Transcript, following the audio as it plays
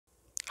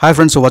Hi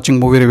friends, so watching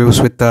movie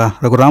reviews with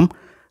Raghuram.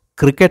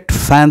 Cricket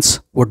fans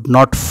would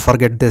not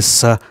forget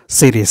this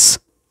series.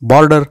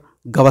 Border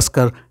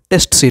Gavaskar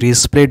Test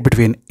series played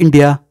between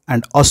India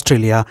and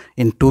Australia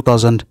in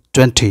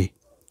 2020.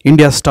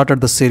 India started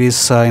the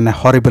series in a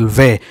horrible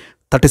way,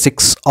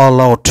 36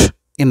 all out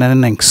in an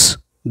innings.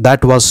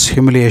 That was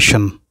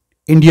humiliation.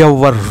 India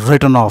were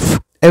written off.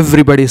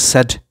 Everybody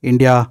said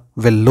India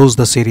will lose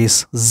the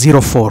series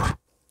 0-4.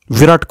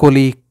 Virat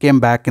Kohli came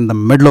back in the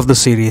middle of the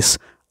series.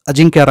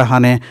 Ajinkya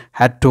Rahane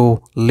had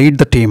to lead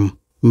the team.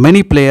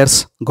 Many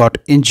players got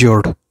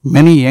injured.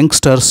 Many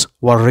youngsters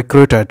were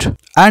recruited.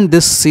 And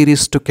this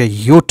series took a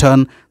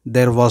U-turn.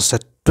 There was a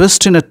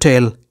twist in a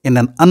tale in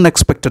an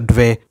unexpected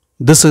way.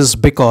 This is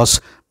because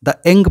the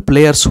young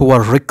players who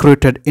were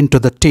recruited into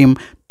the team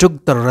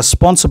took the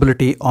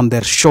responsibility on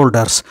their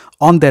shoulders,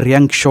 on their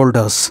young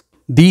shoulders.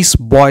 These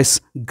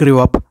boys grew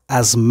up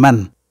as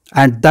men.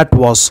 And that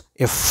was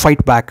a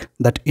fight back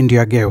that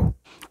India gave.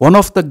 One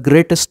of the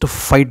greatest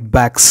fight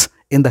backs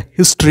in the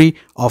history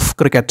of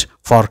cricket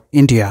for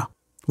India.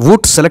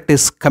 VootSelect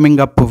is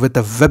coming up with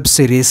a web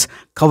series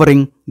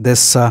covering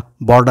this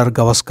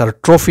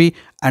BorderGavaskarTrophy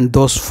and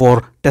those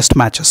 4 test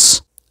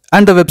matches.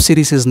 And the web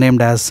series is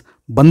named as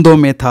Bandon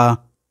mein tha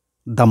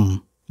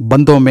dam,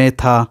 Bandon mein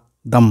tha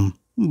dam,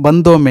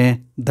 Bandon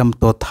mein dam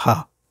to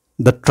tha.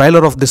 The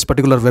trailer of this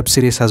particular web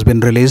series has been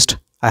released.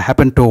 I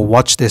happened to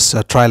watch this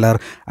trailer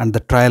and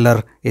the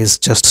trailer is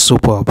just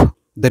superb.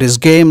 There is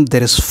game,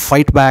 there is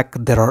fight back,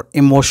 there are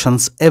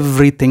emotions,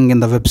 everything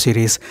in the web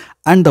series.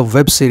 And the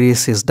web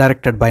series is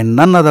directed by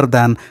none other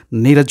than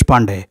Neeraj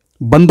Pandey.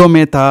 Bandon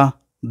mein tha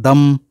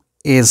dam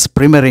is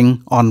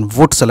premiering on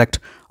VootSelect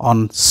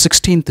on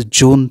 16th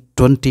June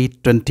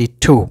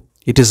 2022.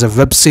 It is a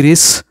web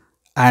series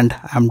and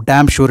I'm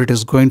damn sure it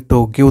is going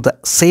to give the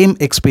same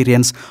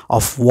experience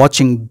of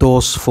watching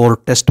those 4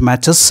 test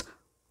matches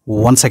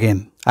once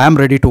again. I am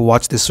ready to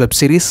watch this web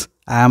series.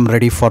 I am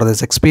ready for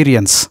this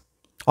experience.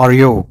 Are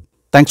you?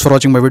 Thanks for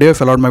watching my video. If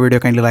you loved my video,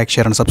 kindly like,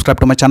 share and subscribe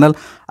to my channel.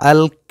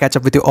 I'll catch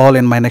up with you all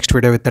in my next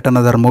video with yet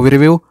another movie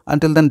review.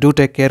 Until then, do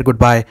take care.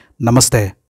 Goodbye. Namaste.